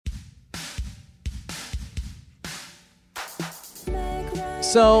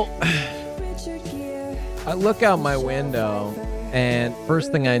So I look out my window, and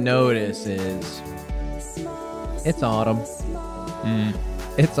first thing I notice is it's autumn.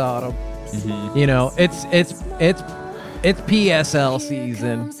 It's autumn. Mm-hmm. You know, it's PSL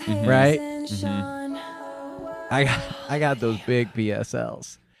season, right? Mm-hmm. I got those big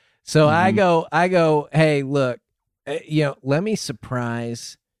PSLs. So I go, hey, look, let me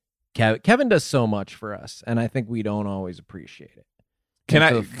surprise Kevin. Kevin does so much for us, and I think we don't always appreciate it.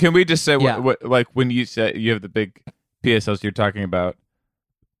 Can we just say Yeah. what like when you say you have the big PSLs you're talking about?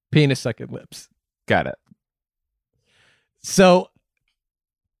 Penis sucking lips. Got it. So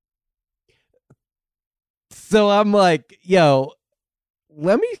I'm like, yo,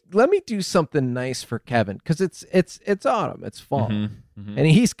 let me do something nice for Kevin, because it's autumn, it's fall, Mm-hmm. and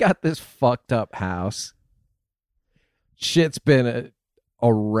he's got this fucked up house. Shit's been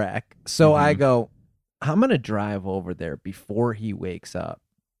a wreck. So I go, I'm gonna drive over there before he wakes up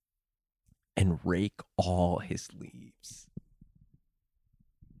and rake all his leaves.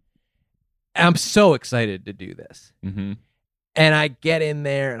 I'm so excited to do this. Mm-hmm. And I get in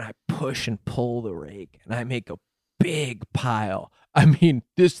there and I push and pull the rake and I make a big pile. I mean,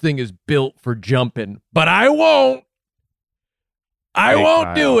 this thing is built for jumping, but I won't. I Big won't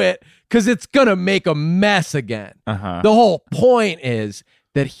pile. do it because it's going to make a mess again. Uh-huh. The whole point is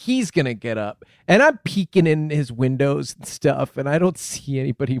that he's going to get up, and I'm peeking in his windows and stuff, and I don't see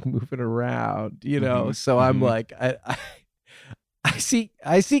anybody moving around, you know? Mhm. So I'm Mhm. like, I see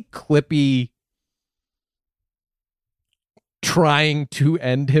Clippy trying to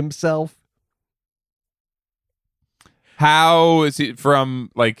end himself. How is it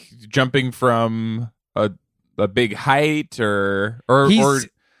from like jumping from a big height or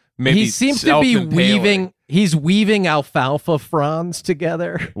maybe He seems to be self-impaling? He's weaving alfalfa fronds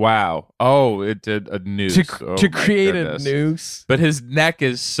together Wow. Oh, it did a noose Oh, to my create goodness. a noose. But his neck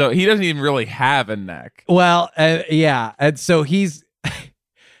is so he doesn't even really have a neck. Well, yeah, and so he's.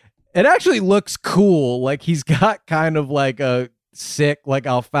 It actually looks cool. Like he's got kind of like a sick like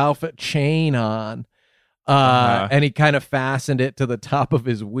alfalfa chain on, and he kind of fastened it to the top of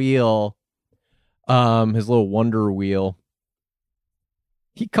his wheel, his little Wonder Wheel.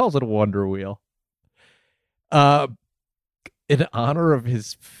 He calls it a Wonder Wheel. In honor of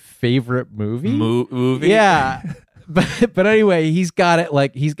his favorite movie. Movie? Yeah. But anyway, he's got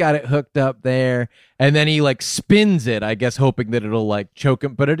it hooked up there, and then he like spins it, I guess, hoping that it'll like choke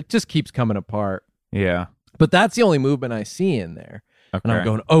him, but it just keeps coming apart. Yeah. But that's the only movement I see in there. Okay. And I'm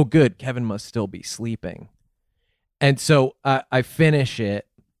going, oh, good, Kevin must still be sleeping. And so I finish it.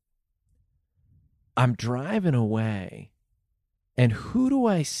 I'm driving away, and who do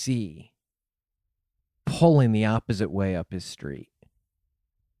I see pulling the opposite way up his street?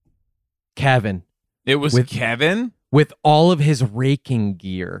 Kevin. It was Kevin? With all of his raking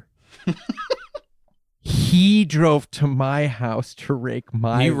gear. He drove to my house to rake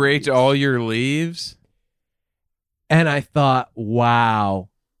my He raked leaves. all your leaves? And I thought, wow,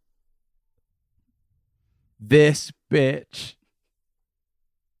 this bitch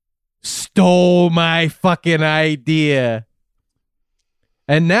stole my fucking idea.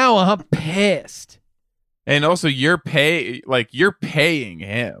 And now I'm pissed. And also you're paying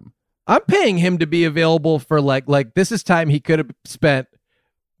him. I'm paying him to be available for like this is time he could have spent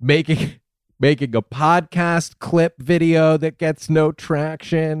making a podcast clip video that gets no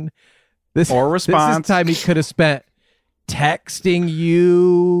traction. This response. This is time he could have spent texting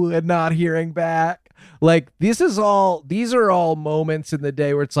you and not hearing back. Like these are all moments in the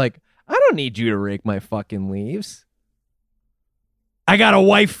day where it's like, I don't need you to rake my fucking leaves. I got a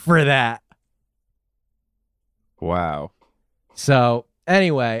wife for that. Wow. So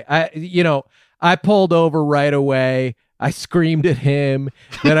anyway, I pulled over right away. I screamed at him.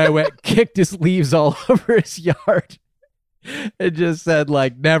 Then I went, kicked his leaves all over his yard. It just said,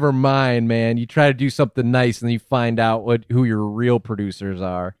 like, never mind, man. You try to do something nice and you find out who your real producers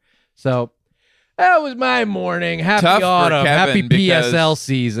are. So that was my morning. Happy Tough for autumn. Kevin Happy because PSL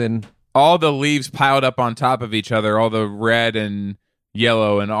season. All the leaves piled up on top of each other, all the red and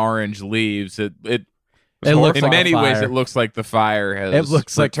yellow and orange leaves. It looks in like many a ways fire. it looks like the fire has It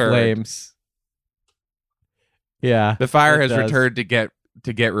looks returned. like flames. Yeah. The fire it has does. returned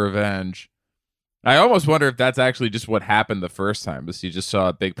to get revenge. I almost wonder if that's actually just what happened the first time, because you just saw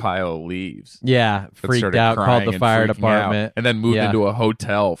a big pile of leaves. Yeah. that Freaked started out, called crying the and fire freaking department. out, and then moved Yeah. into a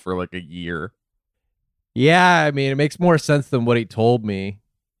hotel for like a year. Yeah, I mean, it makes more sense than what he told me,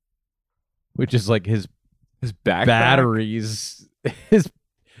 which is like his His backpack? batteries.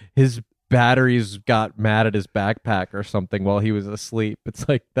 His batteries got mad at his backpack or something while he was asleep. It's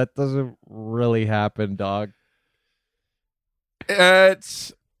like, that doesn't really happen, dog.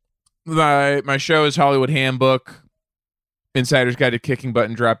 It's my show is Hollywood Handbook, Insider's Guide to Kicking Butt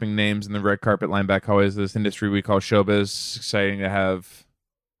and Dropping Names in the Red Carpet Line Back Hallways. This industry we call showbiz. Exciting to have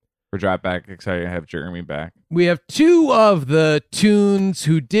for Drop Back. Exciting to have Jeremy back. We have two of the tunes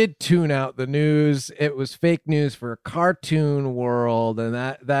who did tune out the news. It was fake news for a cartoon world, and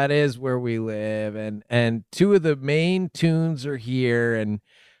that is where we live. And two of the main tunes are here. And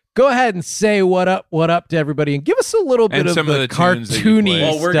go ahead and say what up to everybody, and give us a little bit of the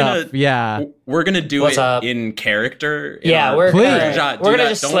cartoony stuff. We're gonna do it in character. We're gonna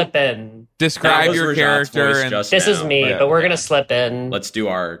just slip in. Describe your character. This is me, but we're gonna slip in. Let's do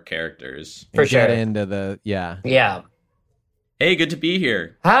our characters for sure. Get into the yeah. Hey, good to be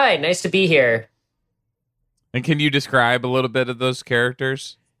here. Hi, nice to be here. And can you describe a little bit of those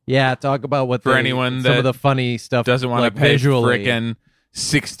characters? Yeah, talk about what for anyone some of the funny stuff doesn't want to pay frickin'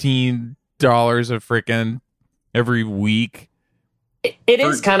 $16 a frickin' every week. It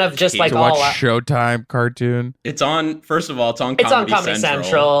is kind of just like to watch Showtime cartoon. It's on. First of all, it's on Comedy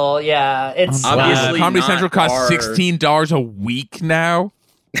Central. Yeah, it's obviously Comedy Central costs $16 a week now.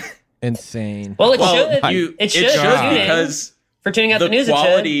 Insane. Well, it should because for tuning out the news,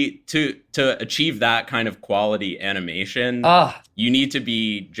 quality to achieve that kind of quality animation, you need to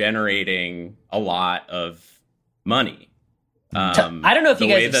be generating a lot of money. I don't know if you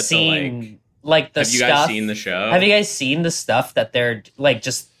guys have seen the have stuff. You guys seen the show? Have you guys seen the stuff that they're like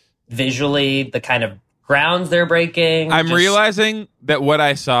just visually the kind of grounds they're breaking? I'm realizing that what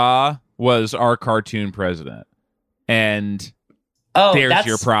I saw was our cartoon president, and there's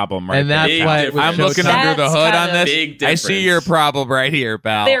your problem, right? And that's why I'm looking under the hood on this. I see your problem right here,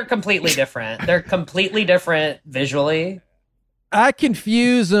 pal. They're completely different. They're completely different visually. I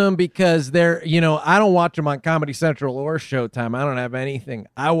confuse them because they're, I don't watch them on Comedy Central or Showtime. I don't have anything.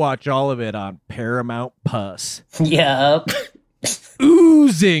 I watch all of it on Paramount Plus. Yep.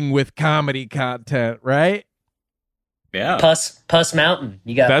 Oozing with comedy content, right? Yeah. Puss Mountain.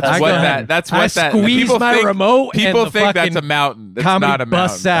 You got That's what that squeeze my remote. People think that's a mountain. It's not a mountain.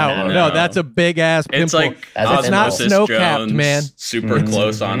 Busts out. No, that's a big ass pimple. It's like it's not snow capped, man. Super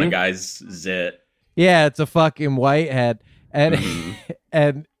close on a guy's zit. Yeah, it's a fucking whitehead. And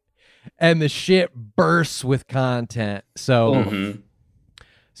and the shit bursts with content. So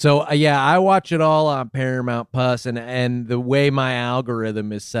I watch it all on Paramount Plus, and the way my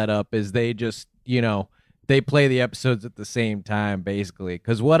algorithm is set up is they just they play the episodes at the same time basically.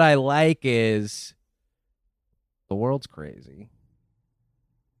 Because what I like is the world's crazy.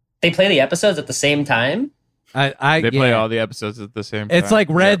 They play the episodes at the same time. They play all the episodes at the same time. It's like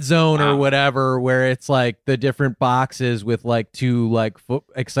Red Zone or whatever, where it's like the different boxes with like two like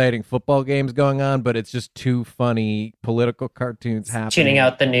exciting football games going on, but it's just two funny political cartoons happening. Tuning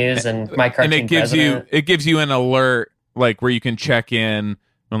out the news and my cartoon and it gives you an alert like where you can check in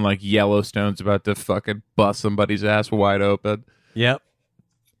when like Yellowstone's about to fucking bust somebody's ass wide open. Yep.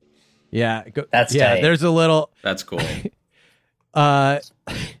 Yeah. That's tight. There's a little. That's cool.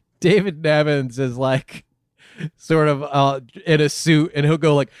 David Nevins is like sort of in a suit, and he'll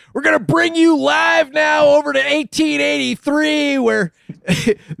go like, "We're gonna bring you live now over to 1883 where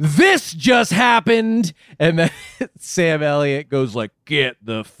this just happened," and then Sam Elliott goes like, "Get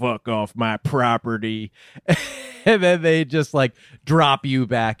the fuck off my property," and then they just like drop you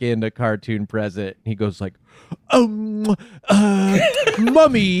back into cartoon present. He goes like, "Mummy,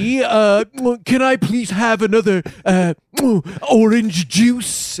 can I please have another orange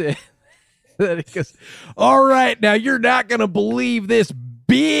juice?" Then he goes, "All right, now you're not going to believe this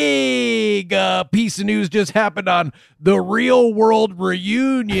big piece of news just happened on the Real World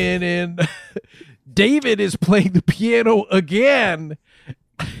Reunion, and David is playing the piano again."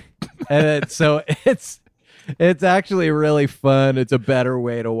 And so it's actually really fun. It's a better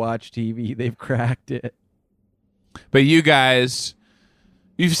way to watch TV. They've cracked it. But you guys,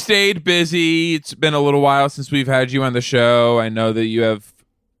 you've stayed busy. It's been a little while since we've had you on the show. I know that you have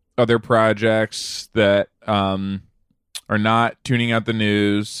other projects that are not tuning out the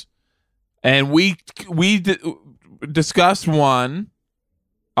news, and we discussed one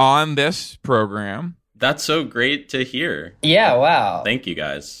on this program. That's so great to hear. Yeah, wow. Thank you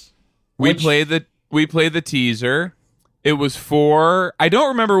guys. We played the teaser. It was for, I don't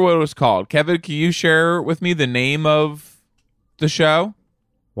remember what it was called. Kevin, can you share with me the name of the show?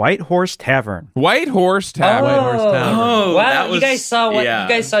 White Horse Tavern. White Horse Tavern. Oh, wow! You guys saw what? Yeah. You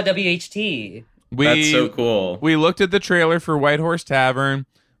guys saw WHT. That's so cool. We looked at the trailer for White Horse And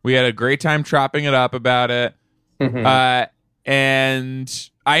we had a great time chopping it up about it. Mm-hmm. And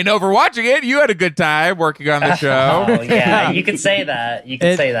I know for watching it, you had a good time working on the show. Oh, yeah, you could say that. You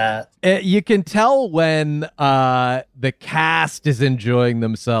could say that. You can tell when the cast is enjoying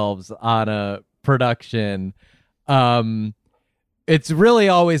themselves on a production. It's really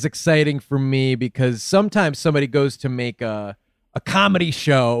always exciting for me because sometimes somebody goes to make a comedy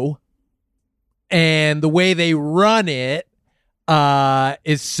show and the way they run it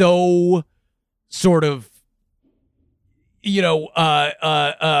is so sort of,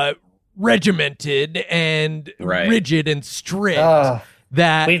 regimented and rigid and strict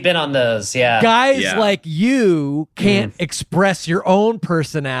that we've been on those. Yeah. Guys like you can't express your own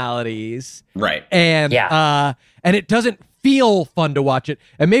personalities. Right. And and it doesn't feel fun to watch it.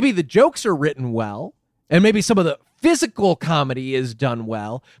 And maybe the jokes are written well, and maybe some of the physical comedy is done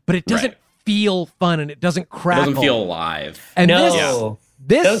well, but it doesn't feel fun and it doesn't crackle. It doesn't feel alive. And no.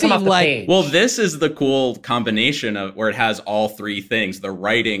 this seemed like... Well, this is the cool combination of where it has all three things. The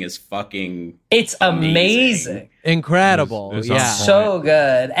writing is fucking... It's amazing. Incredible. It's yeah. So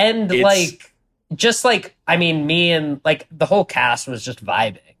good. And I mean, me and like the whole cast was just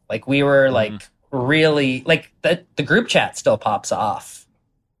vibing. Like we were like really like the group chat still pops off.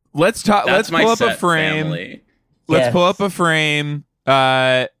 Let's talk. Let's pull up a frame. Family. Let's pull up a frame.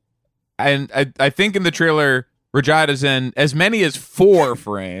 And I think in the trailer, Rajat is in as many as 4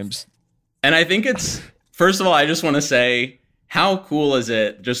 frames. And I think it's, first of all, I just want to say, how cool is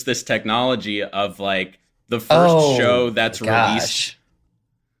it, just this technology of like the first show that's released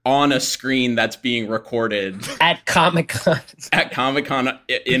on a screen that's being recorded at Comic-Con. At Comic-Con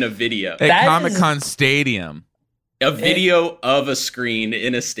in a video. At Comic-Con Stadium. A video of a screen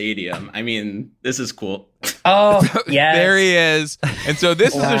in a stadium. I mean, this is cool. Oh, yes. There he is. And so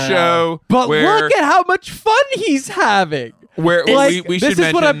this is a show But where... look at how much fun he's having. Where like, we this should is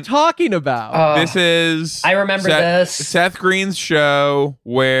mention, what I'm talking about. This is... I remember this. Seth Green's show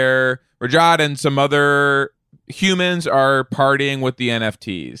where Rajat and some other humans are partying with the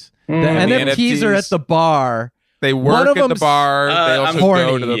NFTs. The NFTs are at the bar. They work at the bar. They also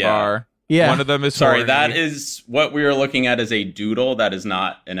go to the bar. Yeah. One of them is Sorry, horny. that is what we were looking at as a doodle. That is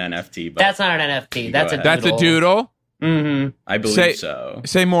not an NFT. But that's not an NFT. That's a doodle. That's a doodle? Mm-hmm. I believe so.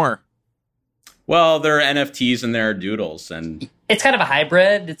 Say more. Well, there are NFTs and there are doodles, and it's kind of a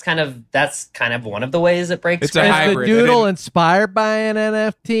hybrid. That's kind of one of the ways it breaks. It's a hybrid. Is the doodle inspired by an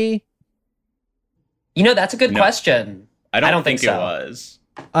NFT? That's a good question. I don't think so. it was.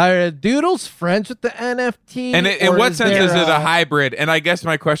 Are doodles friends with the NFT? And in what sense is it a hybrid? And I guess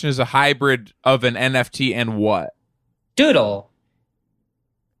my question is a hybrid of an NFT and what? Doodle.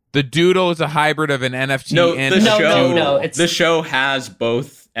 The doodle is a hybrid of an NFT and the a show. No. The show has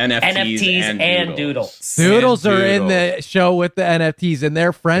both NFTs and doodles. Doodles are in the show with the NFTs and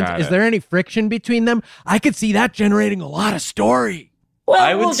they're friends. Is there any friction between them? I could see that generating a lot of story. Well,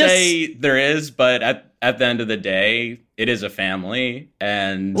 I would say there is, but at the end of the day, it is a family,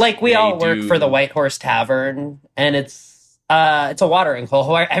 and like we all work for the White Horse Tavern, and it's a watering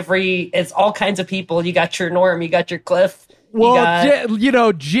hole where it's all kinds of people. You got your Norm, you got your Cliff.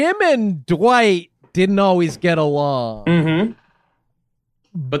 Well, Jim and Dwight didn't always get along. Mm-hmm.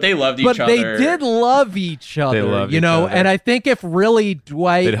 But they loved each other. But they did love each other, and I think if really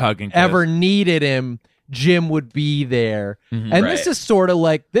Dwight ever needed him, Jim would be there. Mm-hmm. And this is sort of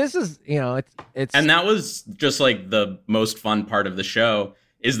like, it's and that was just like the most fun part of the show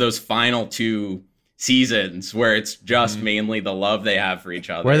is those final 2 seasons where it's just mainly the love they have for each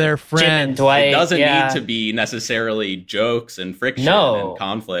other. Where they're friends. Jim and Dwight, it doesn't need to be necessarily jokes and friction and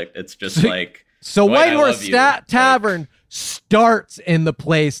conflict. It's just like... So White Horse Tavern starts in the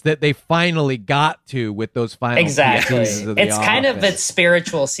place that they finally got to with those final seasons of The It's kind of its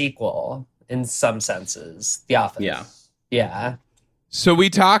spiritual sequel in some senses. The Office. Yeah. So we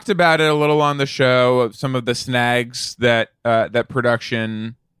talked about it a little on the show, some of the snags that that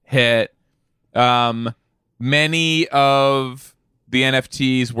production hit. Many of the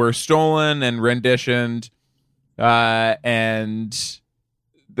NFTs were stolen and renditioned,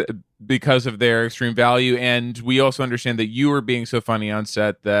 because of their extreme value. And we also understand that you were being so funny on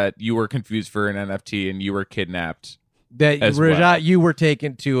set that you were confused for an NFT and you were kidnapped. That Rajat, you were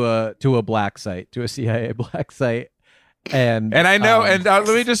taken to a black site, to a CIA black site, and I know. And let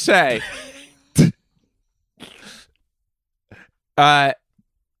me just say,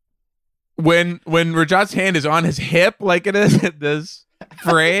 when Rajat's hand is on his hip, like it is in this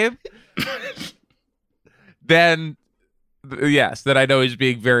frame, then yes, that I know he's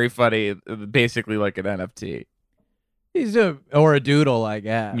being very funny, basically like an NFT. He's or a doodle, I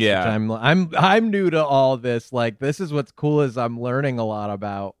guess. Yeah. I'm new to all this. Like, this is what's cool is I'm learning a lot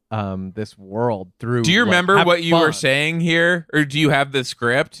about this world through. Do you remember having what you fun. were saying here, or do you have the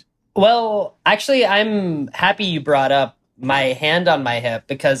script? Well, actually, I'm happy you brought up my hand on my hip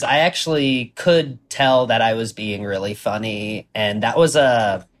because I actually could tell that I was being really funny, and that was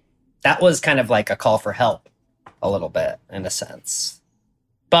kind of like a call for help, a little bit in a sense.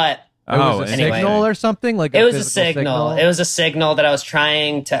 But It was a anyway. signal or something? Like it was a physical signal. It was a signal that I was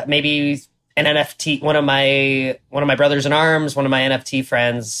trying to maybe an NFT. One of my brothers in arms, one of my NFT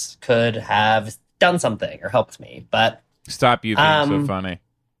friends, could have done something or helped me. But Stop you being so funny.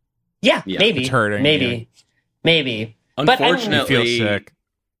 yeah, Yeah, maybe it's hurting, maybe. Unfortunately, You feel sick.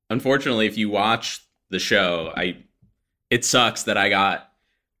 Unfortunately, if you watch the show, it sucks that I got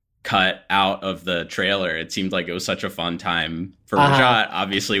cut out of the trailer. It seemed like it was such a fun time for Rajat,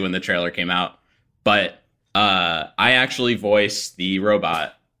 obviously, when the trailer came out. But I actually voiced the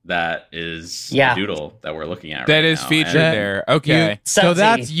robot that is the doodle that we're looking at. That right is now. featured And there. Okay. So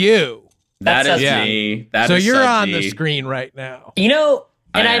that's you. That That's is Sudsy. me. That So is you're on Sudsy. the screen right now. You know,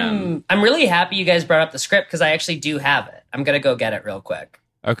 and I am. I'm really happy you guys brought up the script because I actually do have it. I'm gonna go get it real quick.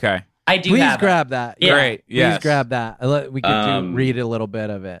 Okay. I do Please have grab that. Yeah. Great. Please Yes. grab that. We could read a little bit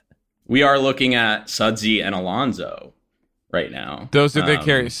of it. We are looking at Sudsy and Alonzo right now. Those are the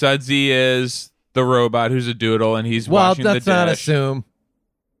characters. Sudsy is the robot who's a doodle, and he's Well, washing the let's not dish. assume.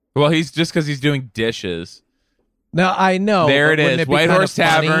 Well, he's just because he's doing dishes. No, I know. There but it wouldn't is. be White kinda Horse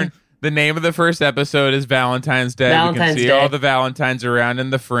funny? Tavern. The name of the first episode is Valentine's Day. We can Valentine's see Day. all the Valentines around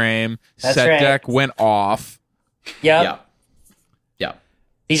in the frame. That's Set right. deck went off. Yep. Yeah.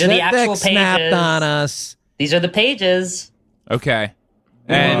 These are the Set actual deck pages. snapped on us. These are the pages. Okay.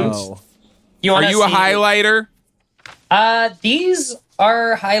 And Whoa. You are want you a highlighter? These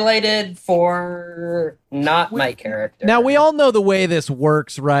are highlighted for not my character. Now we all know the way this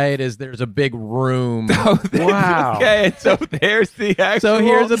works, right? Is there's a big room. Wow. Okay, so there's the actual. So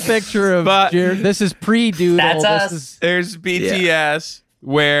here's a picture of But- this is pre-doodle. That's this us. is There's BTS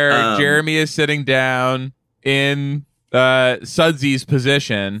where Jeremy is sitting down in Sudsy's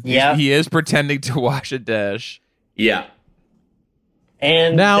position. Yep. He is pretending to wash a dish. Yeah.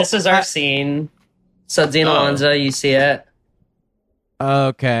 And Now, this is our scene. Sudsy and Alonzo, you see it.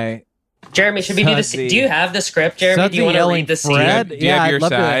 okay. Jeremy, should we do this? Sudsy. Do you have the script, Jeremy? Do you Sudsy want to yelling read the scene? Fred? Do you have I'd your love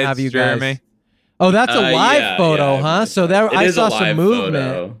to sides, have you guys. Jeremy? Oh, that's a live Yeah, photo, yeah, huh? So there, It I is saw a some live movement.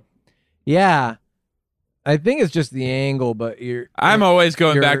 photo. Yeah, I think it's just the angle, but I'm always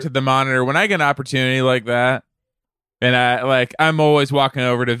going you're- back to the monitor when I get an opportunity like that. And I'm always walking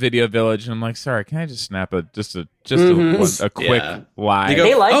over to Video Village and I'm like, sorry, can I just snap a quick Yeah. live? They go,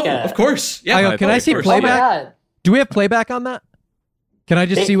 They like oh, it. of course. Yeah. I go, can I of see course. playback? God. Do we have playback on that? Can I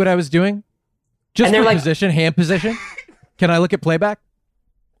just They- see what I was doing? Just And they're for like- position, hand position. Can I look at playback?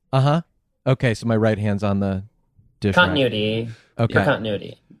 Okay, so my right hand's on the dish rack. Continuity. Okay, Your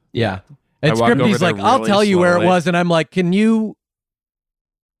continuity. yeah. And walk over Scripty's there like, I'll really tell you where it slowly. was, and I'm like, can you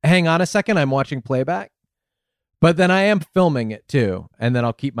hang on a second? I'm watching playback, but then I am filming it too, and then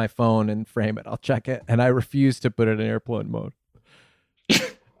I'll keep my phone and frame it. I'll check it, and I refuse to put it in airplane mode.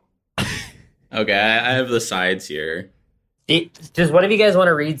 Okay, I have the sides here. Does one of you guys want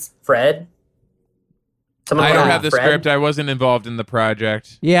to read Fred? Someone I wanna don't read have the Fred? script. I wasn't involved in the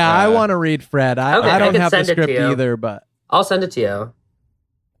project. Yeah, I Uh, want to read Fred. Okay, I I don't can have the send it to script you. either, but I'll send it to you.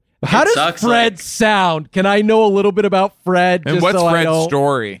 how does sucks, Fred like- sound? Can I know a little bit about Fred? And just what's so I Fred's don't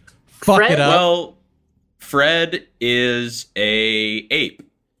story? fuck Fred- it up. Well, Fred is a ape.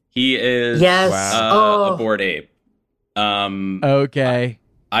 He is Yes. Wow. a bored ape. Okay.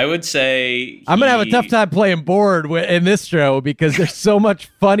 I would say I'm gonna have a tough time playing board in this show because there's so much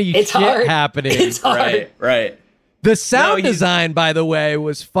funny It's shit hard. happening. It's hard. Right. The sound No, he's- design, by the way,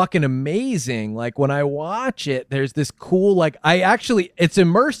 was fucking amazing. Like when I watch it, there's this cool, it's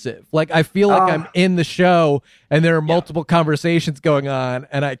immersive. Like I feel like I'm in the show and there are multiple conversations going on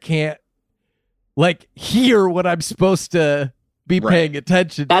and I can't hear what I'm supposed to be Right. paying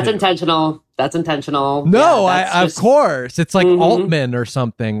attention That's to. intentional. That's intentional. No, Yeah, that's of just- course. It's like Mhm. Altman or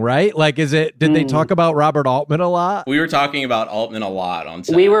something, right? Like, did they talk about Robert Altman a lot? We were talking about Altman a lot on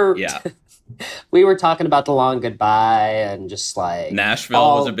set. We were- Yeah. We were talking about The Long Goodbye and just like Nashville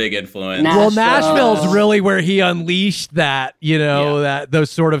all- was a big influence. Nashville. Well, Nashville's really where he unleashed that, that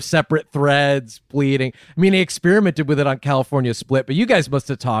those sort of separate threads bleeding. I mean, he experimented with it on California Split, but you guys must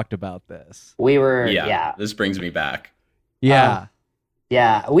have talked about this. we were yeah. This brings me back. Yeah.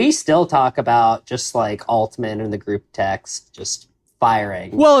 Yeah, we still talk about just like Altman in the group text, just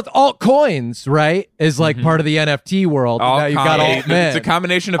firing. Well, it's altcoins, right? Is like part of the NFT world. Now you've got alt men. It's a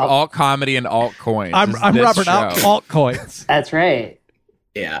combination of alt comedy and altcoins. I'm Robert altcoins. That's right.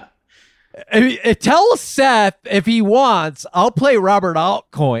 Yeah. Tell Seth if he wants, I'll play Robert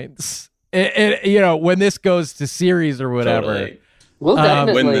altcoins. When this goes to series or whatever. Totally. We'll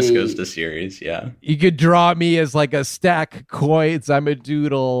definitely... When this goes to series, yeah. You could draw me as like a stack of coins. I'm a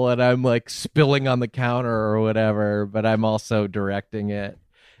doodle and I'm like spilling on the counter or whatever, but I'm also directing it.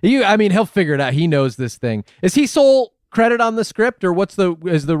 He'll figure it out. He knows this thing. Is he sole credit on the script, or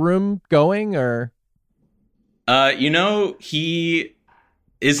is the room going, or? He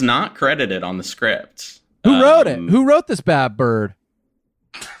is not credited on the script. Who wrote it? Who wrote this bad bird?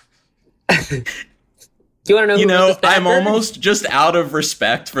 Do you want to know? I'm almost just out of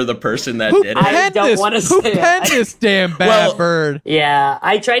respect for the person that did it. I don't want to say Who penned this damn bad bird? Yeah,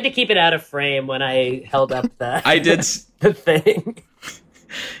 I tried to keep it out of frame when I held up I did the thing.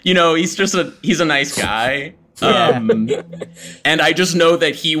 He's a nice guy. Yeah. And I just know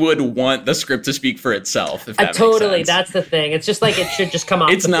that he would want the script to speak for itself. If that totally, makes sense. that's the thing. It's just like it should just come off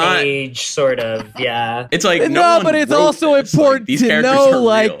page, sort of. Yeah. It's like but it's also important these to know,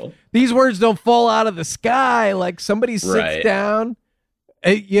 like, real. These words don't fall out of the sky. Like somebody sits down,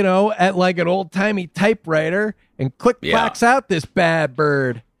 at like an old timey typewriter and clacks out this bad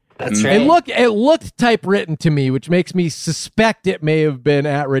bird. That's right. It looked typewritten to me, which makes me suspect it may have been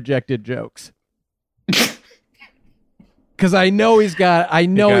at Rejected Jokes. Because I know he's got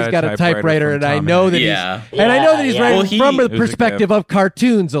a typewriter, and I know that he's writing from the perspective of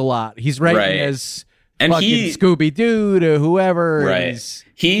cartoons a lot. He's writing as fucking Scooby-Doo to whoever. Right.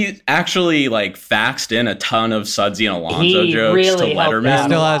 He actually faxed in a ton of Sudsy and Alonso jokes to Letterman. He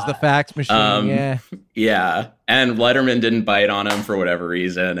still has the fax machine. Yeah. And Letterman didn't bite on him for whatever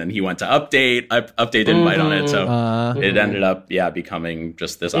reason, and he went to Update. Update didn't bite on it, so it ended up becoming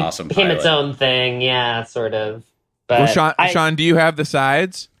just this awesome pilot. Its own thing, sort of. But Sean, do you have the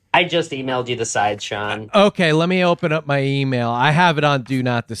sides? I just emailed you the sides, Sean. Okay, let me open up my email. I have it on Do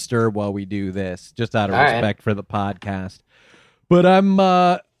Not Disturb while we do this, just out of respect for the podcast. But I'm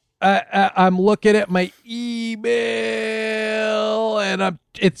looking at my email, and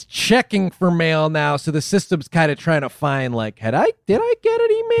it's checking for mail now. So the system's kind of trying to find did I get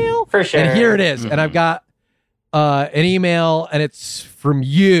an email? For sure. And here it is, and I've got an email, and it's from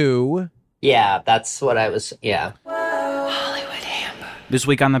you. Yeah, that's what I was. Yeah. This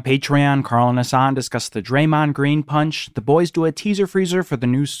week on the Patreon, Carl and Hassan discuss the Draymond Green punch, the boys do a teaser freezer for the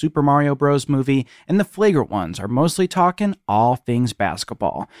new Super Mario Bros. Movie, and the Flagrant Ones are mostly talking all things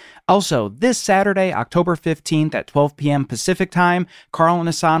basketball. Also, this Saturday, October 15th at 12 p.m. Pacific Time, Carl and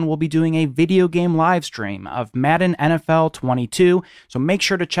Hassan will be doing a video game live stream of Madden NFL 22, so make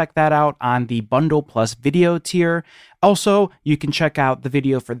sure to check that out on the Bundle Plus video tier. Also, you can check out the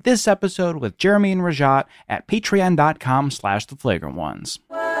video for this episode with Jeremy and Rajat at patreon.com/theflagrantones.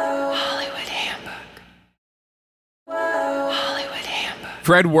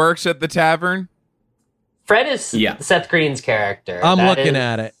 Fred works at the tavern. Fred is Seth Green's character. I'm looking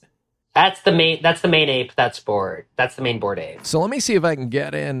at it. That's the main ape that's board. That's the main board ape. So let me see if I can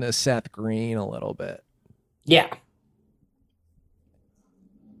get into Seth Green a little bit. Yeah.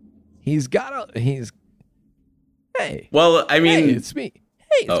 Hey. Well, I mean... Hey, it's me.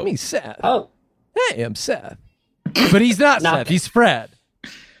 Hey, it's me, Seth. Oh. Hey, I'm Seth. But he's not Seth. He's Fred.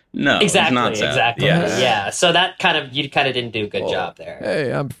 No, exactly, he's not Seth. Exactly. Yes. Yeah. So that you didn't do a good job there.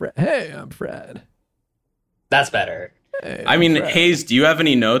 Hey, I'm Fred. Hey, I'm Fred. That's better. Hey, I mean, Fred. Hayes, do you have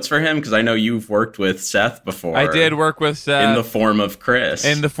any notes for him? Because I know you've worked with Seth before. I did work with Seth. In the form of Chris.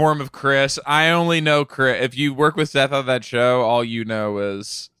 I only know Chris. If you work with Seth on that show, all you know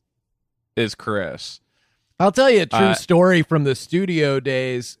is Chris. I'll tell you a true story from the studio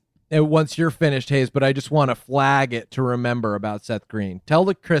days once you're finished, Hayes, but I just want to flag it to remember about Seth Green. Tell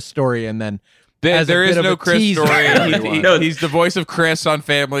the Chris story, and then there is no Chris story. He's the voice of Chris on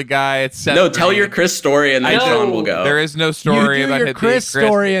Family Guy. It's Seth Green. Tell your Chris story, and then Sean will go. There is no story about your Chris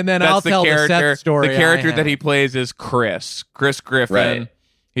story, and then I'll tell the Seth story. The character that he plays is Chris Griffin. Right.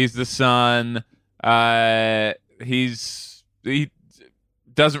 He's the son. He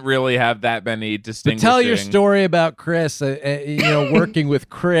doesn't really have that many distinguishing. But tell your story about Chris, working with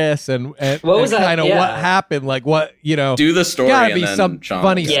Chris and what was what happened, do the story. Gotta be some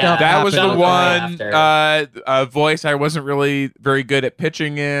funny stuff. That was the one voice I wasn't really very good at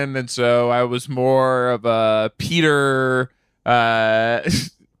pitching in, and so I was more of a Peter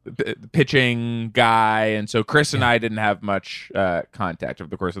pitching guy, and so Chris and I didn't have much contact over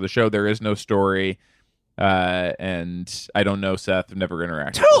the course of the show. There is no story. and I don't know Seth. I've never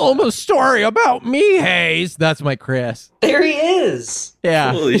interacted. Tell him a story about me, Hayes. That's my Chris. There he is.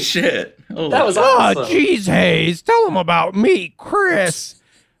 Yeah. Holy shit. Holy That was shit. awesome. Oh, geez, Hayes. Tell him about me, Chris.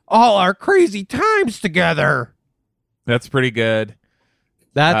 All our crazy times together. That's pretty good.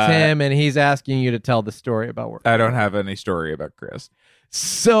 That's him, and he's asking you to tell the story about work. I don't have any story about Chris.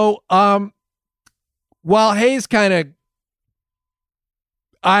 So, while Hayes kind of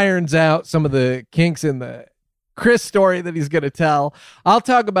irons out some of the kinks in the Chris story that he's going to tell, I'll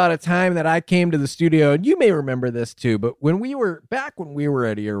talk about a time that I came to the studio, and you may remember this too, but when we were at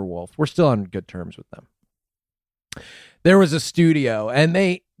Earwolf, we're still on good terms with them. There was a studio, and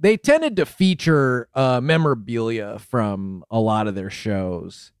they tended to feature memorabilia from a lot of their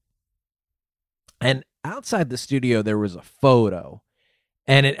shows. And outside the studio, there was a photo,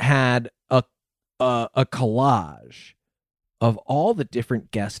 and it had a collage of all the different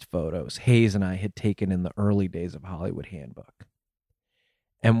guest photos Hayes and I had taken in the early days of Hollywood Handbook.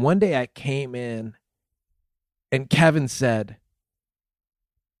 And one day I came in, and Kevin said,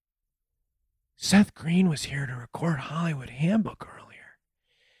 Seth Green was here to record Hollywood Handbook earlier.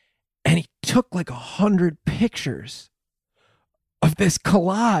 And he took like 100 pictures of this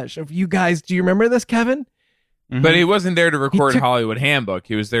collage of you guys. Do you remember this, Kevin? But he wasn't there to record Hollywood Handbook.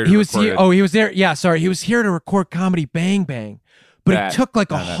 He was there to record he was there. Yeah, sorry. He was here to record Comedy Bang Bang. But he took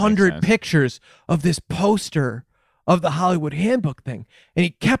like 100 pictures of this poster of the Hollywood Handbook thing. And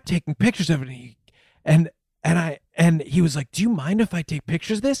he kept taking pictures of it. And he was like, do you mind if I take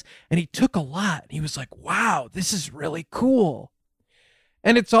pictures of this? And he took a lot. He was like, wow, this is really cool.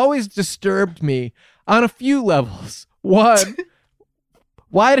 And it's always disturbed me on a few levels. One,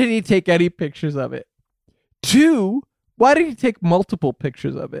 why did he take any pictures of it? Two, why did he take multiple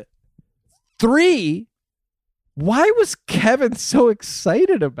pictures of it? Three, why was Kevin so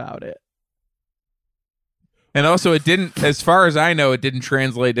excited about it? And also, it didn't, as far as I know, it didn't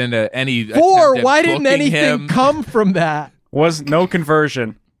translate into any. Four, why didn't anything come from that? Was no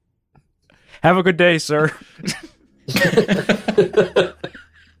conversion. Have a good day, sir.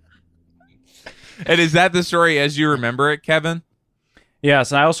 And is that the story as you remember it, Kevin?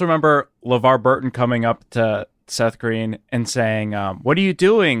 Yes, and I also remember LeVar Burton coming up to Seth Green and saying, what are you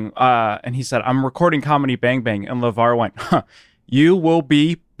doing? And he said, I'm recording Comedy Bang Bang. And LeVar went, huh, you will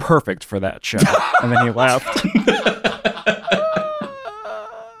be perfect for that show. And then he left.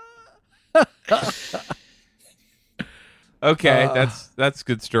 Okay, that's a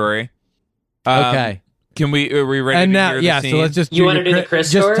good story. Okay. Can we? Are we ready? And to now, hear the yeah. scene? So let's just You want to do the Chris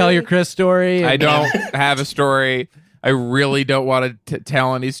story? Just tell your Chris story. I don't have a story. I really don't want to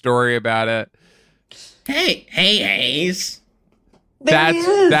tell any story about it. Hey, Hayes.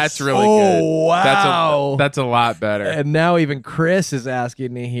 That's really good. Oh wow, That's a lot better. And now even Chris is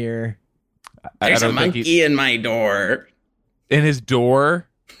asking to hear. There's a monkey in my door. In his door?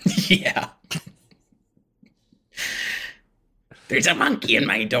 Yeah. There's a monkey in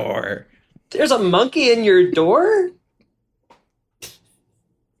my door. There's a monkey in your door?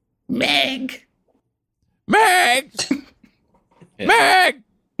 Meg. Meg!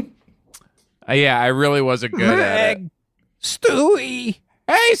 Yeah, I really wasn't good at it. Stewie.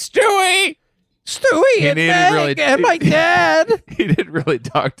 Hey, Stewie! Stewie He and didn't Meg really- and my dad. He didn't really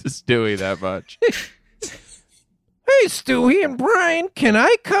talk to Stewie that much. Hey, Stewie and Brian, can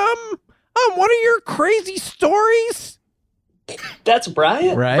I come on one of your crazy stories? That's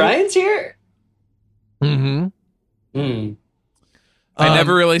Brian? Right? Brian's here? Mm-hmm. I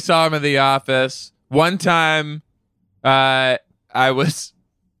never really saw him in the office. One time, I was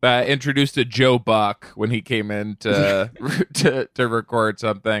introduced to Joe Buck when he came in to to record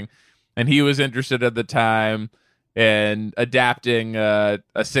something, and he was interested at the time in adapting a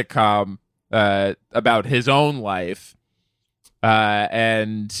sitcom about his own life,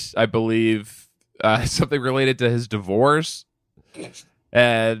 and I believe something related to his divorce,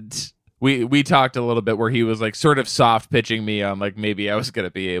 and we talked a little bit where he was like sort of soft pitching me on like maybe I was going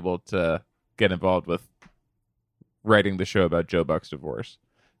to be able to get involved with writing the show about Joe Buck's divorce.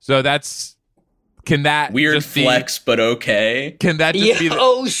 So can that Weird just flex, but okay. Can that just be?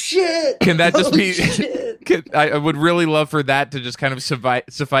 Oh shit! Can that just Oh, be? shit. I would really love for that to just kind of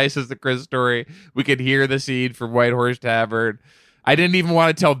suffice as the Chris story. We could hear the scene from White Horse Tavern. I didn't even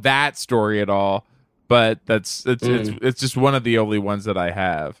want to tell that story at all, but it's just one of the only ones that I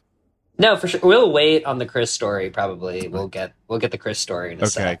have. No, for sure. We'll wait on the Chris story. Probably we'll get the Chris story in a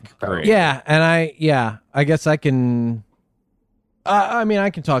sec. Probably. great. Yeah, and I guess I can. I mean,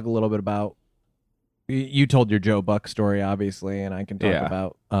 I can talk a little bit about. You told your Joe Buck story, obviously, and I can talk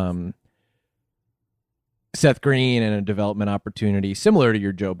about Seth Green and a development opportunity similar to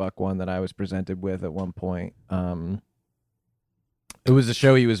your Joe Buck one that I was presented with at one point. It was a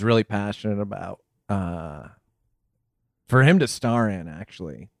show he was really passionate about. For him to star in,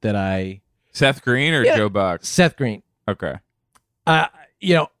 actually, Seth Green or Joe Buck? Seth Green. Okay. I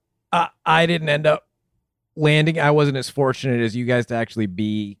didn't end up landing. I wasn't as fortunate as you guys to actually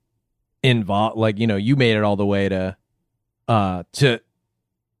be involved. Like, you made it all the way to the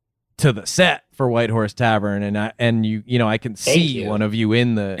set for White Horse Tavern, and I can see one of you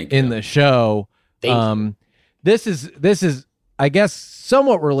in the show. This is I guess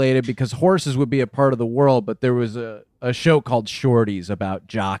somewhat related because horses would be a part of the world, but there was a show called Shorties about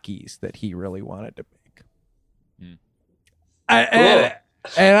jockeys that he really wanted to make.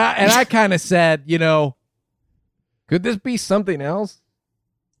 And I kind of said, could this be something else?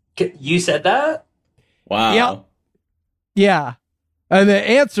 You said that? Wow. Yep. Yeah. And the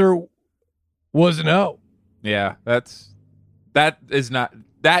answer was no. Yeah, that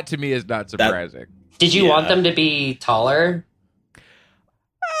to me is not surprising. Did you want them to be taller?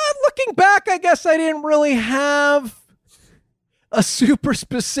 Looking back, I guess I didn't really have a super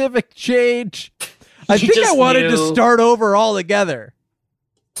specific change. I think I wanted to start over altogether.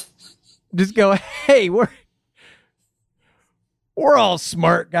 Just go, hey, we're all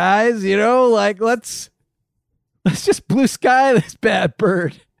smart guys, like let's just blue sky this bad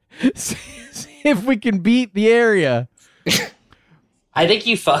bird. See if we can beat the area. I think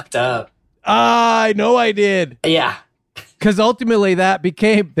you fucked up. I know I did. Yeah. Because ultimately that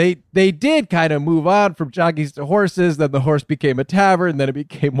became, they did kind of move on from jockeys to horses. Then the horse became a tavern. Then it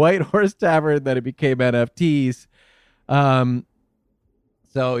became White Horse Tavern. Then it became NFTs.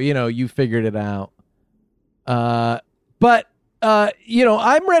 So, you figured it out. But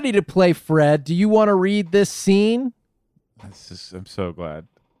I'm ready to play Fred. Do you want to read this scene? I'm so glad.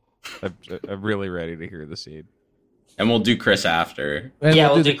 I'm really ready to hear the scene. And we'll do Chris after. And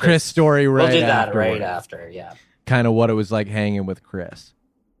we'll do the Chris story right after. We'll do that right after, yeah. Kind of what it was like hanging with Chris.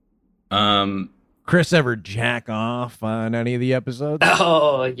 Chris ever jack off on any of the episodes?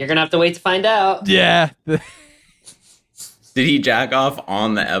 Oh, you're going to have to wait to find out. Yeah. Did he jack off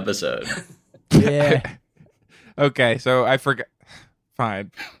on the episode? Yeah. Okay, so I forgot.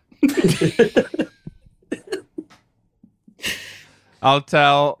 Fine. I'll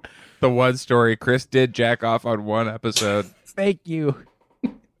tell the one story. Chris did jack off on one episode. Thank you.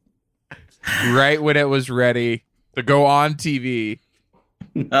 Right when it was ready to go on TV.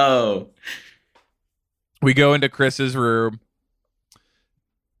 No. We go into Chris's room.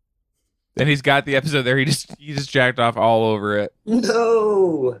 And he's got the episode there. He just jacked off all over it.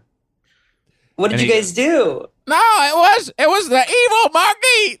 No. What did you guys do? No, it was the evil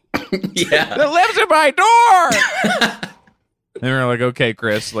monkey Yeah. that lives in my door. And we're like, okay,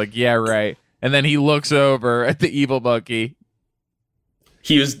 Chris, like, yeah, right. And then he looks over at the evil monkey.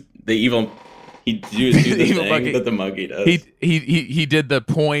 He was the evil. He do the evil thing monkey. that the monkey does. He did the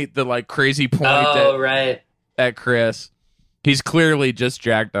point, the like crazy point right. at Chris. He's clearly just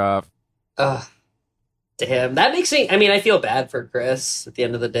jacked off. Damn, that makes me. I mean, I feel bad for Chris at the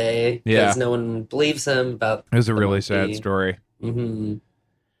end of the day because no one believes him about. It was a really sad story. Mm-hmm.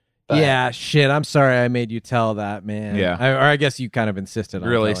 Yeah, shit. I'm sorry I made you tell that, man. Yeah. Or I guess you kind of insisted on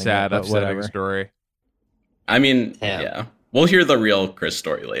Really telling sad, it, but upsetting whatever. story. I mean, Damn. yeah. We'll hear the real Chris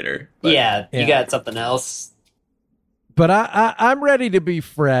story later. But Yeah, you Yeah. got something else. But I'm ready to be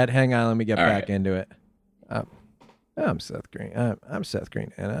Fred. Hang on, let me get All back right. into it. I'm Seth Green. I'm Seth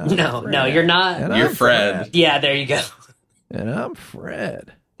Green. And I'm No, Fred. you're not. And You're I'm Fred. Yeah, there you go. And I'm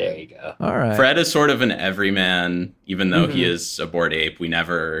Fred. There you go. All right. Fred is sort of an everyman, even though he Mm-hmm. is a bored ape. We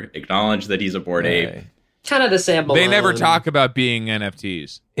never acknowledge that he's a bored ape. Hey. Kind of the Sam They never Malone. talk about being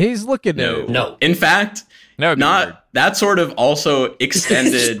NFTs. He's looking No. at No. In fact, That would be weird. not that sort of also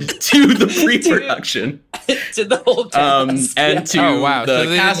extended to the pre-production to the whole cast. and to Oh, wow. So the they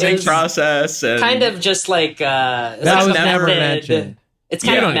didn't casting just- process and kind of just like that like was method. never mentioned. It's You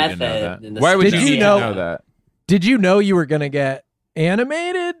kind don't of even know method. that. in the Why would Did you you even know- know that? Did you know you were going to get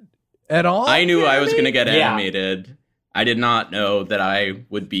animated at all? I knew I was going to get Yeah. animated. I did not know that I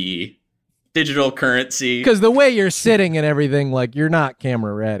would be digital currency. Because the way you're sitting and everything, like you're not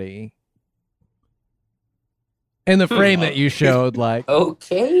camera ready. And the frame that you showed, like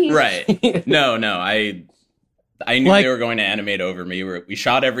Okay. Right. No, I knew Like- they were going to animate over me. We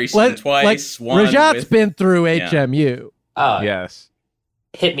shot every scene like twice. One Rajat's with, been through Yeah. HMU. Oh, Yes.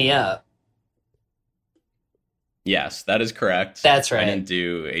 hit me up. yes, that is correct. That's I right. didn't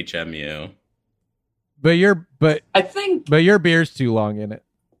do HMU. But I think your beer's too long in it.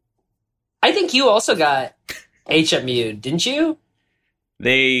 you also got HMU, didn't you?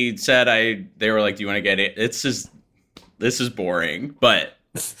 They said they were like, "Do you want to get it?" This is boring, but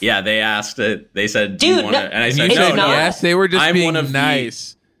yeah, they asked it. They said, "Do you want to?" And I said, "No, no." Yes, they were just being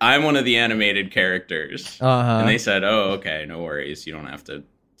nice. I'm one of the animated characters, and they said, "Oh, okay, no worries. You don't have to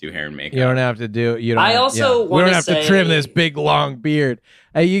do hair and makeup. You don't have to do. You don't. I also we don't have to trim this big long beard.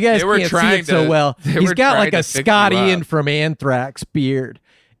 You guys can't see it so well. He's got like a Scott Ian from Anthrax beard.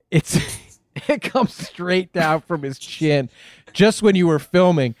 It comes straight down from his chin. Just when you were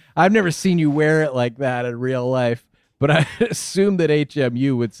filming, I've never seen you wear it like that in real life. But I assume that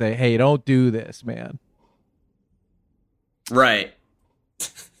HMU would say, "Hey, don't do this, man." Right.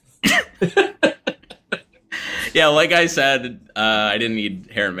 Yeah, like I said, I didn't need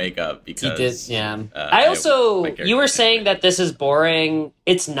hair and makeup because you did. Yeah. I also, you were saying that this is boring.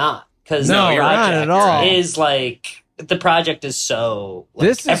 It's not, because no, you're not at all. Is like the project is so. Like,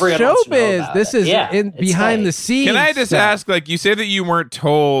 this is showbiz. This is behind the scenes. Can I just ask? Like, you say that you weren't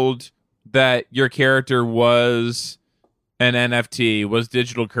told that your character was an NFT, was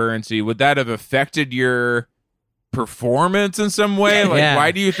digital currency. Would that have affected your performance in some way? Like,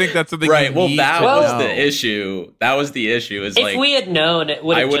 why do you think that's something? Right. Well, that was the issue. That was the issue. Is if we had known, it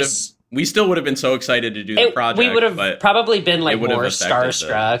would have just. We still would have been so excited to do the project. We would have probably been like more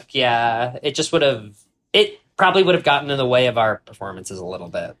starstruck. Yeah, it just would have. It probably would have gotten in the way of our performances a little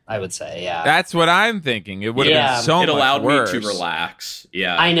bit. I would say, yeah. That's what I'm thinking. It would have been so much worse. It allowed me to relax.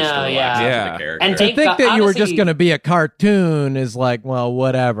 Yeah, I know. Yeah. And to think that you were just going to be a cartoon is like, well,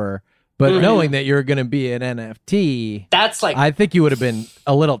 whatever. But knowing that you're going to be an NFT, that's like, I think you would have been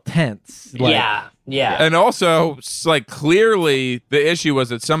a little tense. Like, yeah. And also, like, clearly the issue was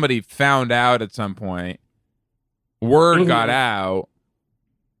that somebody found out at some point. Word got out,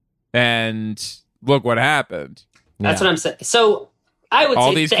 and look what happened. That's what I'm saying. So I would say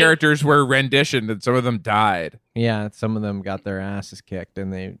all these characters were renditioned, and some of them died. Yeah, some of them got their asses kicked,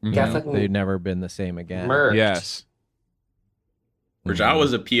 and they've never been the same again. Murked. Yes. Rajat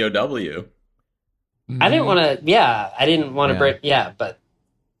was a POW. I didn't want to. Yeah, I didn't want to break. Yeah, but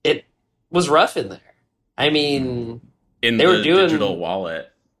it was rough in there. I mean, they were doing digital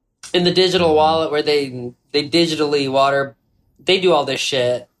wallet. In the digital wallet, where they digitally water, they do all this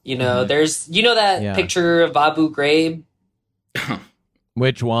shit. You know, there's that picture of Abu Ghraib.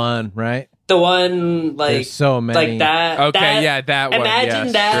 Which one? Right. The one like there's so many like that. Okay, that one.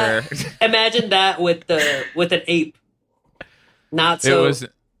 Imagine that. Sure. Imagine that with an ape. Not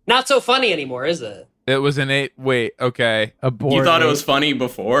so funny anymore, is it? It was an ape. Wait, okay. You thought it was funny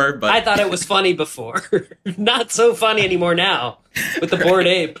before, but I thought it was funny before. Not so funny anymore now with the bored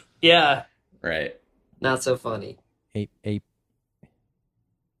ape. Yeah, right. Not so funny. Ape.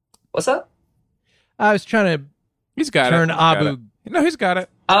 What's up? I was trying to. He's got turn it. Abu. No, he's got it.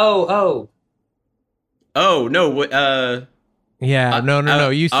 Oh no. Yeah. No.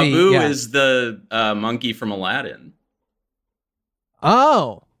 You see, Abu is the monkey from Aladdin.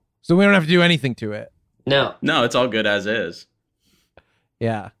 Oh, so we don't have to do anything to it. No, it's all good as is.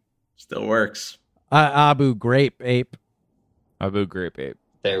 Yeah, still works. Abu Ghraib ape. Abu Ghraib ape.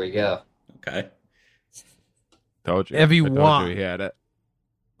 There we go. Okay. Told you. If you told want, you he had it.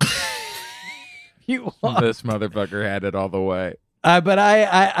 You want. This motherfucker had it all the way. But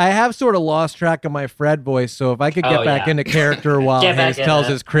I have sort of lost track of my Fred voice, so if I could get back into character while Hayes tells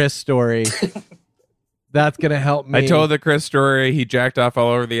his Chris story. That's going to help me. I told the Chris story. He jacked off all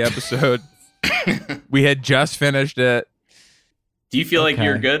over the episode. We had just finished it. Do you feel like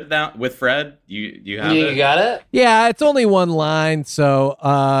you're good now with Fred? You have it? You got it? Yeah, it's only one line, so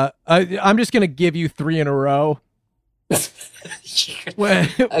I'm just going to give you 3 in a row when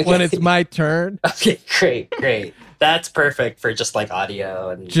it's my turn. Okay, great. That's perfect for just like audio.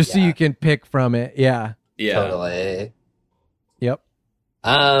 And just so you can pick from it. Yeah. Totally. Yep.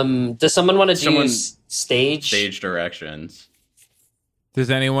 Does someone want to do stage directions? Does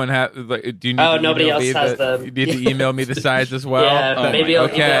anyone have like? Do you need? Nobody else has the. You need to email me the size as well. Yeah, maybe I'll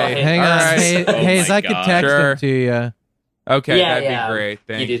okay. Hang on, Hayes. I could text them to you. Okay, that'd be great.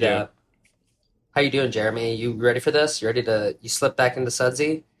 Thank you. Do that. How you doing, Jeremy? You ready for this? You ready to? You slip back into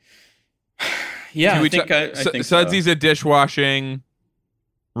Sudsy? Yeah, I think Sudsy's a dishwashing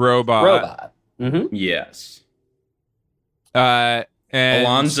robot. Mm-hmm. Yes. And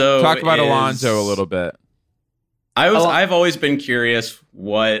Alonzo. Talk about Alonzo a little bit. I've always been curious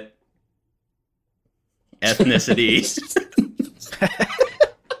what ethnicity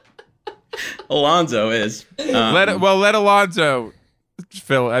Alonzo is. Let Alonzo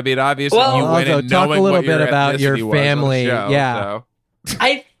fill. I mean, obviously, you went in talk knowing a little what your bit about your family. Show, yeah.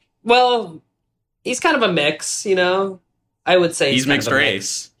 So. He's kind of a mix, you know. I would say he's mixed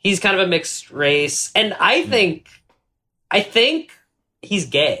race. He's kind of a mixed race, and I think he's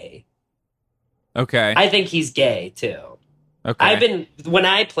gay. Okay. I think he's gay too. Okay. When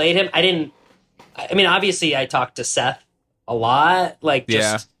I played him, I mean, obviously I talked to Seth a lot, like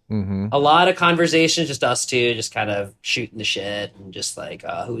just a lot of conversations, just us two, just kind of shooting the shit and just like,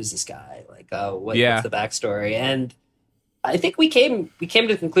 who is this guy? Like, what's the backstory? And I think we came to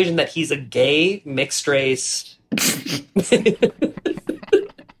the conclusion that he's a gay mixed race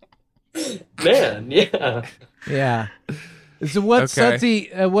man. Yeah. So what's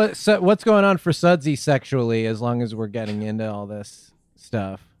Sudsy? What's going on for Sudsy sexually? As long as we're getting into all this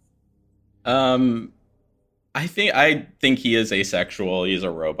stuff. I think he is asexual. He's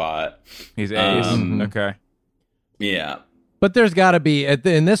a robot. He's ace. Okay. Yeah. But there's got to be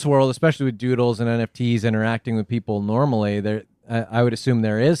in this world, especially with doodles and NFTs interacting with people normally. There, I would assume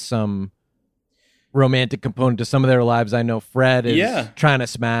there is some romantic component to some of their lives. I know Fred is trying to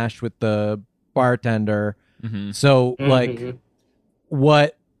smash with the bartender. So like,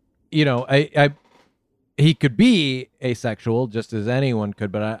 what he could be asexual just as anyone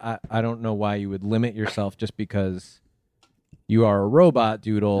could, but I don't know why you would limit yourself just because you are a robot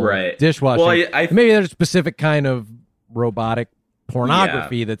doodle, right? Dishwashing. Well, maybe there's a specific kind of robotic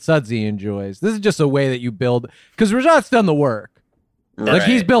pornography that Sudsy enjoys. This is just a way that you build, because Rajat's done the work. Right. Like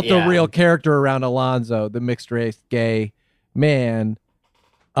he's built a real character around Alonzo, the mixed race gay man,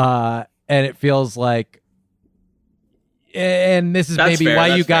 and it feels like, and this is maybe fair,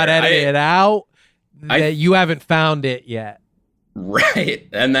 why you got fair. edited out. That you haven't found it yet. Right.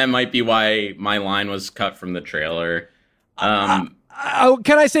 And that might be why my line was cut from the trailer. Can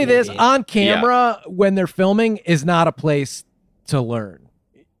I say this? On camera, when they're filming, is not a place to learn.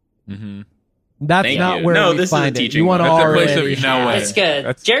 That's Thank not you. where No, we this is find a it. teaching You want to moment. That's a place already of knowing. It's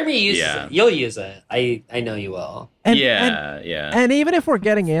good. Jeremy uses it. You'll use it. I know you will. And, yeah. And even if we're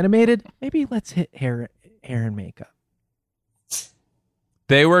getting animated, maybe let's hit hair and makeup.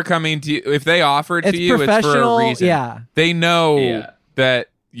 They were coming to you. If they offered to you, it's for professional, a reason. yeah. They know that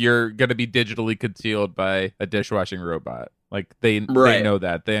you're going to be digitally concealed by a dishwashing robot. Like they know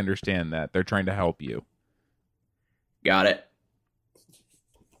that. They understand that. They're trying to help you. Got it.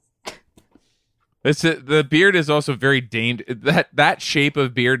 The beard is also very that shape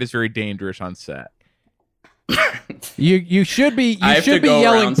of beard is very dangerous on set. You should be I should be go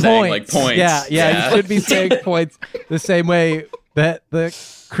yelling around saying, like, points. Yeah, you should be saying points the same way that the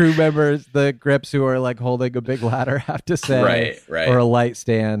crew members, the grips who are like holding a big ladder, have to say, right, or a light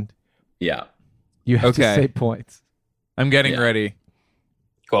stand. Yeah, you have to say points. I'm getting ready.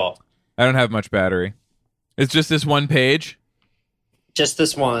 Cool. I don't have much battery. It's just this one page. Just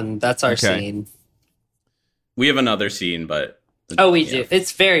this one. That's our scene. We have another scene, but we do.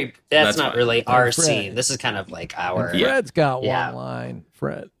 It's that's not fine. really our scene. This is kind of like our. Fred's got one line.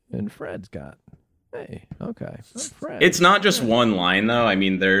 Fred's got. Hey, okay. Fred. It's not just one line though. I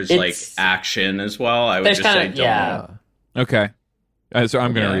mean, there's like action as well. I would just say don't. Okay. So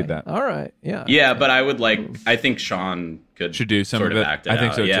I'm going to read that. All right. Yeah. Yeah, but I would I think Sean should do some sort of it. Act it I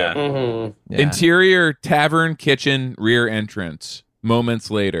think out. so Yeah. too. Interior tavern, kitchen, rear entrance. Moments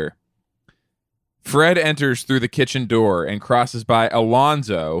later. Fred enters through the kitchen door and crosses by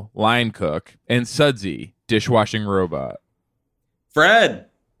Alonzo, line cook, and Sudsy, dishwashing robot. Fred.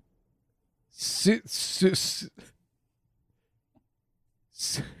 Soup.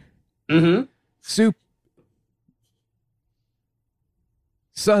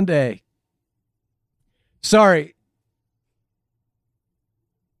 Sunday. Sorry,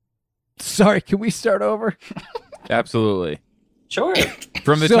 can we start over? Absolutely. Sure.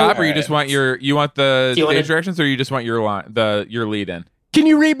 From the top, or you just want the stage directions, or you just want your line, your lead in? Can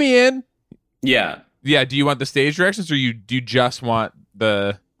you read me in? Yeah. Yeah. Do you want the stage directions, or do you just want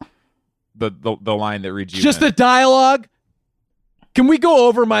the line that reads you? Just in? the dialogue. Can we go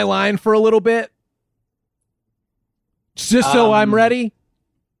over my line for a little bit? Just so I'm ready.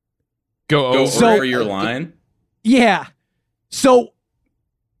 Go over your line. Yeah. So,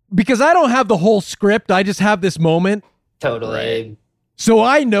 because I don't have the whole script, I just have this moment. Totally. Right. So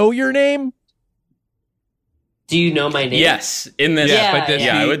I know your name. Do you know my name? Yes, in this.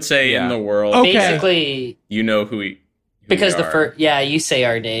 I would say in the world. Okay. Basically, you know who because we the first, you say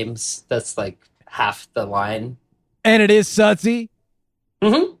our names. That's like half the line. And it is Sudsy.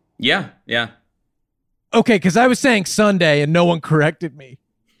 Mm-hmm. Yeah. Okay, because I was saying Sunday and no one corrected me.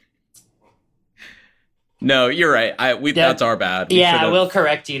 No, you're right. That's our bad. We'll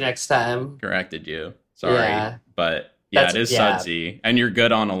correct you next time. Corrected you. Sorry, but. It is Sudsy, and you're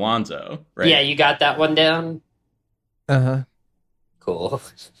good on Alonzo, right? Yeah, you got that one down? Uh-huh. Cool.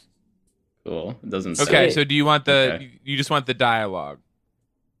 It doesn't Okay, so do you want you just want the dialogue?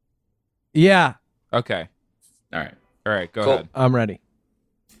 Yeah. Okay. All right, go ahead. I'm ready.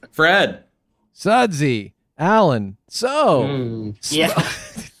 Fred. Sudsy. Alan. So. Yeah.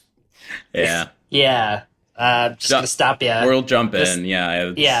 Yeah. Yeah. Just gonna stop you. We'll jump This- in.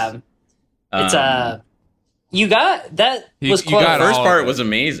 Yeah. Yeah. It's you got that was you close. got The first all part of it. was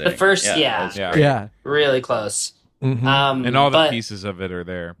amazing. The first- that yeah. was Yeah. great. Yeah. Really close. Mhm. And all the but pieces of it are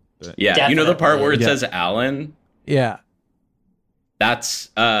there. But Yeah. You know the part where it Definitely. says Alan? Yeah. That's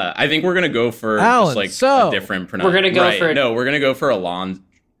I think we're gonna go for Alan, just like so- a different pronunciation. We're gonna go for- No, we're gonna go for Alonzo.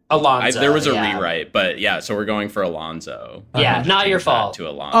 Alonzo. There was a yeah. rewrite, but yeah, so we're going for Alonzo. Yeah, Just not your change that fault. To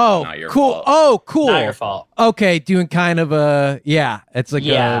Alonzo, Oh, not your cool. fault. Oh, cool. Not your fault. Okay, doing kind of a it's like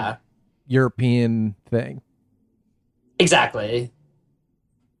Yeah. a European thing. Exactly.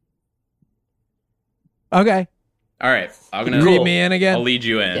 Okay, All right, I'm gonna read me in I'll again. lead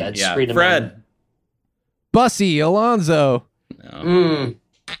you in. Yeah, just Yeah, read 'em Fred. Bussy Alonzo. No.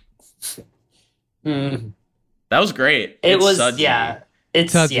 That was great. It It's was Sudsy,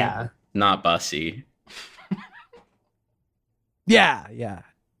 It's Sudsy. yeah. not Bussy. Yeah.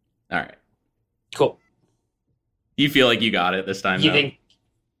 All right. Cool. You feel like you got it this time? You though? think?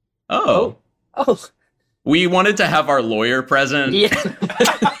 Oh, Oh, we wanted to have our lawyer present. yeah.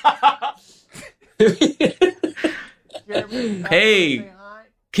 Hey,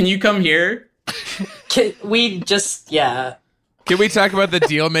 can you come here? We just yeah. can we talk about the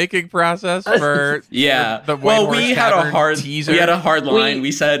deal making process for Yeah. the Well, White we Horse had a Tavern hard teaser? we had a hard line. We-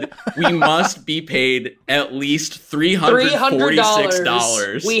 We said we must be paid at least $346.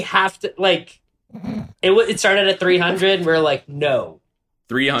 $300. We have to like. It started at 300. We're like no.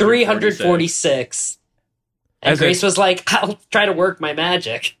 346. And As Grace was like, "I'll try to work my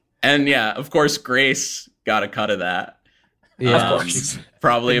magic." And yeah, of course, Grace got a cut of that. Yeah. Of course.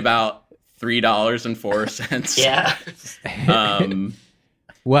 Probably about $3.04. Yeah.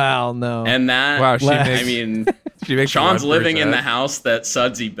 Well, no. And that, Wow, she I makes, I mean, she makes Sean's living in 1%. the house that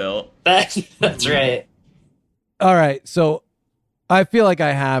Sudsy built. That's right. All right, so I feel like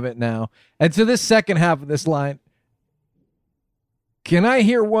I have it now. And so this second half of this line, can I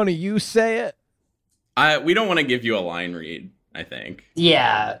hear one of you say it? We don't want to give you a line read, I think.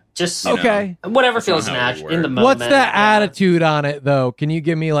 Yeah. Just You know. Okay. whatever That's not feels how we natural work. in the moment. What's the yeah. attitude on it, though? Can you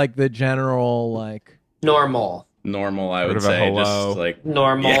give me like the general, like? Normal. Normal, I Sort would of a say. hello. Just like,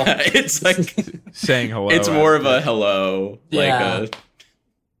 Normal. yeah, it's like, saying hello. it's more of a hello. Yeah. Like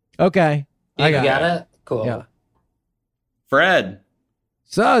Okay, You I got got it. it? Cool. Yeah. Fred.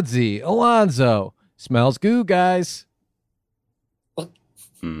 Sudsy Alonzo smells goo, guys.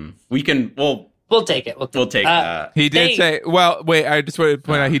 We can, We'll take it. we'll take that. He did They- say, well, wait, I just wanted to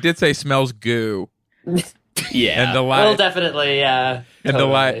point out, he did say smells goo. Yeah. And the We'll line, definitely, yeah. and the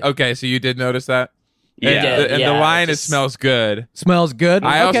totally. line, okay, so you did notice that? yeah. And, Yeah, the line is just- smells good. Smells good.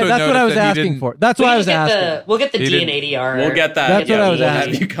 I okay, also that's what I noticed was that he asking didn't- for. That's We what I can was get asking. we'll get the He D and didn't- ADR. We'll get that. That's what I was we'll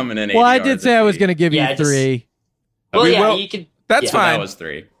asking. have you coming in Well, I ADR did say I was going to give you Yeah, just- 3. Well, We yeah, will- you could. That's Yeah. So fine. that was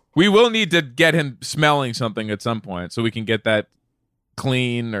 3. We will need to get him smelling something at some point so we can get that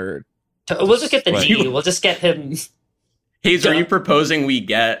clean or We'll just get the Like- D. We'll just get him. Hayes, are Yeah. you proposing we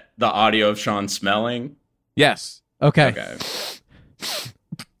get the audio of Sean smelling? yes. Okay. Okay.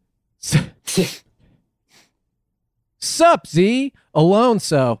 Sup, Z?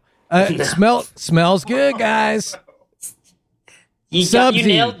 Alonso. Smells good, guys. You Subsy.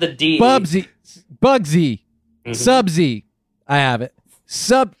 nailed the D. Bugsy. Bugsy. Mhm. Subsy. I have it.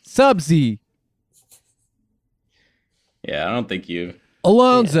 Subsy. Yeah, I don't think you.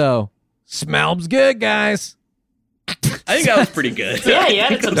 Alonso. Smells good, guys. I think that was pretty good. Yeah, you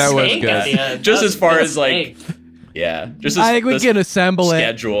added some That was snake good. at the end. Just That as was far good as, like, snake. Yeah. Just as I think we this- can assemble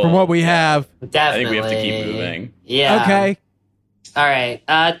schedule. it from what we have. I Definitely. think we have to keep moving. Yeah. Okay. All right.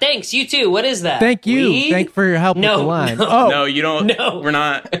 Thanks. You too. What is that? Thank you. Weed? Thank for your help No, with the line. no. Oh, No, you don't. No. We're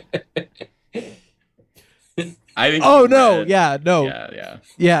not. I think. oh you no. read- Yeah, no. Yeah.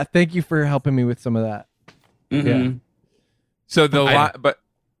 Yeah, thank you for helping me with some of that. Mhm. So the line, but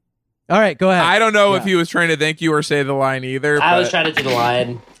All right, go ahead. I don't know if Yeah. he was trying to thank you or say the line either. I but was trying to do the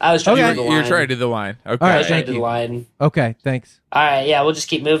line. I was trying Okay. to do the line. You're trying to do the line. Okay. All I right, was trying thank to do the you. line. Okay, thanks. All right. Yeah, we'll just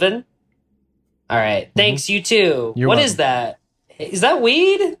keep moving. All right. Thanks. You too. You're What is welcome. that? Is that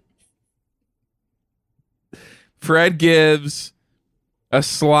weed? Fred gives a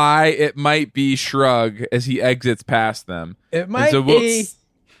sly, it might be shrug as he exits past them. It might so we'll- be.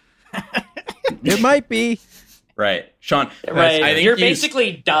 It might be. Right, Sean. Right. I think You're you-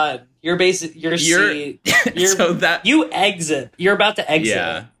 basically done. You're basic. You're so that. you exit. You're about to exit.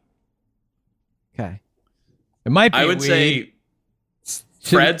 Yeah, Okay. It might be. I would weed. say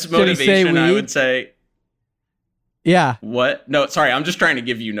Should- Fred's should he say motivation. I weed? would say Yeah. what? No, sorry. I'm just trying to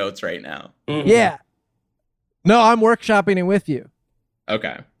give you notes right now. Mhm. Yeah. No, I'm workshopping it with you.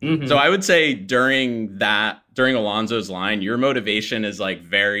 Okay. Mhm. So I would say during Alonso's line, your motivation is like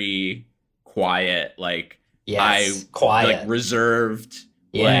very quiet, like Yes, quiet, like reserved,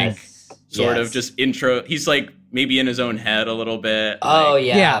 yes. like sort Yes. of just intro. He's like maybe in his own head a little bit. Oh like,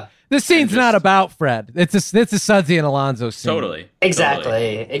 yeah. Yeah. This scene's just- not about Fred. It's a Sudsy and Alonso scene. Totally. Exactly.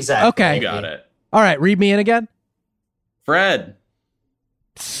 Totally. Exactly. Okay. You got it. All right, read me in again. Fred.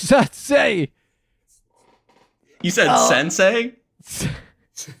 Sudsy. You said sensei?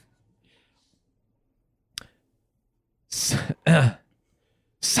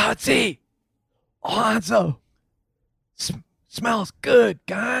 Sudsy. Alonso. Smells good,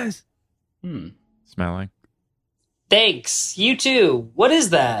 guys. Smelling. Thanks. You too. What is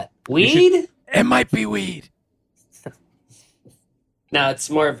that? Weed? It might be weed. No, it's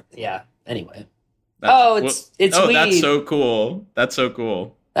more of Anyway. That's It's oh, weed. that's so cool. That's so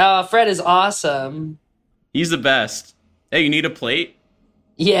cool. Oh, Fred is awesome. He's the best. Hey, you need a plate?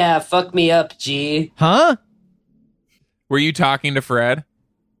 Yeah, fuck me up, G. Huh? Were you talking to Fred?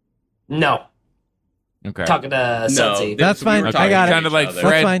 No, Okay. talking to Sudsy. That's fine. were I got it. talking to Sounded each like other.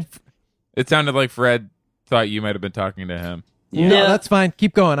 Fred. That's fine. It sounded like Fred thought you might have been talking to him No, No. that's fine.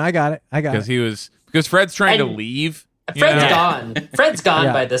 Keep going. I got it. because Fred's trying to And- leave. you Fred's know? gone. Fred's gone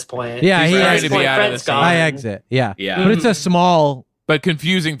Yeah. by this point. Yeah, He's he trying is. to be out of Fred's the scene. gone. I exit. Yeah. Yeah. But it's a small. But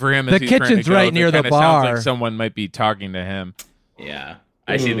confusing for him. As The he's trying to kitchen's go, right it near the kinda sounds bar. Like someone might be talking to him. Yeah.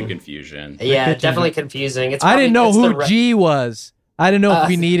 I see the confusion. Yeah, kitchen- definitely confusing. It's I didn't know probably- who it's the G was. I didn't know if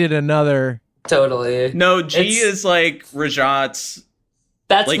we needed another. Totally. No, G It's- is like Rajat's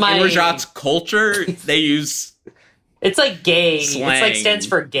That's like my. in Rajat's culture, they use It's like gay. It's like Slang. stands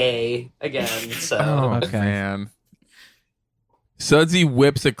for gay again. So Okay. Man. Sudsy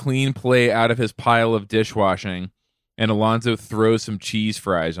whips a clean plate out of his pile of dishwashing, and Alonso throws some cheese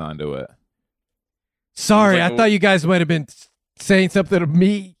fries onto it. Sorry, It's like I thought you guys might have been saying something to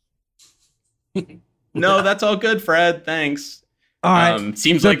me. No, that's all good, Fred. Thanks. All right.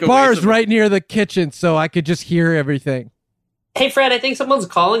 Seems The like a bar's waste of- right near the kitchen, so I could just hear everything. hey, Fred, I think someone's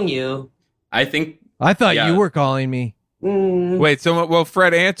calling you. I think I thought Yeah. you were calling me. Wait, well,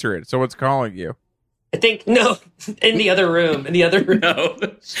 Fred, answer it. Someone's calling you. I think no, in the other room. In the other room. no.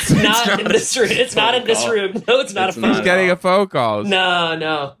 Not in this room. It's not in this Phone call. room. No, it's not It's a not phone. He's at getting all. a phone call.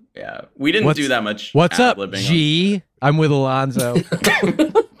 No. Yeah, we didn't What's- do that much. What's up, ad-libbing on- G? I'm with Alonzo.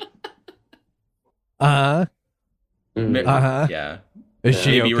 Uh-huh. Uh-huh. Yeah. Is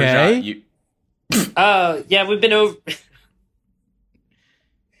she Maybe okay? Rajat, you- Oh, yeah, we've been over.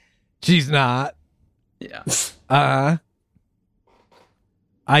 She's not. yeah. Uh-huh.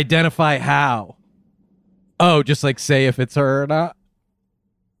 Identify how? Oh, just like say if it's her or not?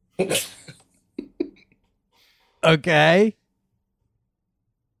 Okay.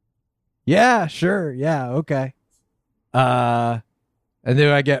 Yeah, sure. Yeah, okay. And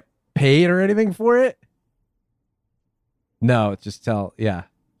do I get paid or anything for it? No, it's just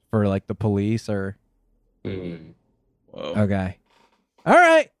for like the police or Whoa. okay. All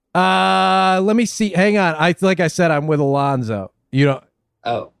right. Let me see. Hang on. Like I said, I'm with Alonzo. You don't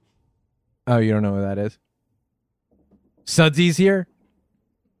Oh, you don't know who that is? Sudsy's here?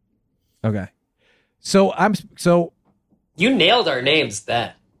 Okay. So you nailed our names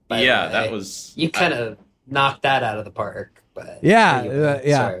then. by the Yeah, way. that was. You kind of knocked that out of the park. But Yeah, anyway,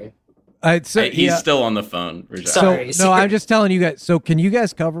 yeah. Sorry. He's still on the phone. Rajat. Sorry. So no, I'm just telling you guys. So can you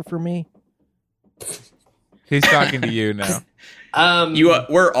guys cover for me? He's talking to you now.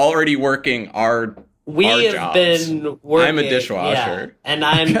 We're already working our. We our have jobs. been working. I'm a dishwasher. yeah, and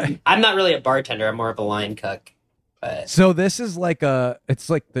Okay. I'm not really a bartender. I'm more of a line cook. But So this is like it's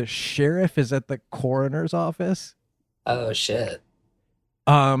like the sheriff is at the coroner's office. oh shit.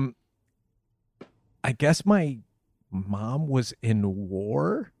 I guess my mom was in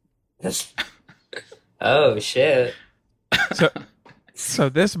war. Oh shit. So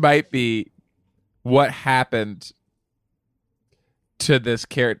this might be what happened to this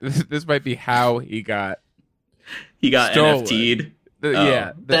character. This might be how he got. He got Stolen. NFT'd.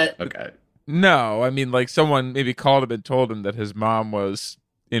 Yeah. That Okay. No, I mean like someone maybe called him and told him that his mom was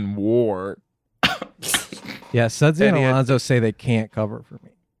in war. Yeah, Sudsy and And he had- Alonzo say they can't cover for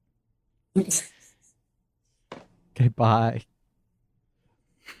me. Okay, bye.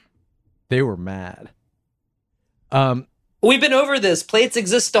 They were mad. we've been over this. Plates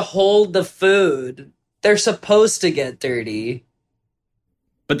exist to hold the food. They're supposed to get dirty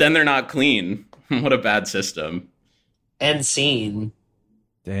But then they're not clean. What a bad system. and seen.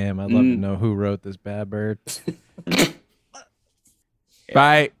 Damn, I'd love to know who wrote this Bad Bird.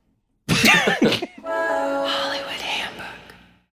 Bye. Hollywood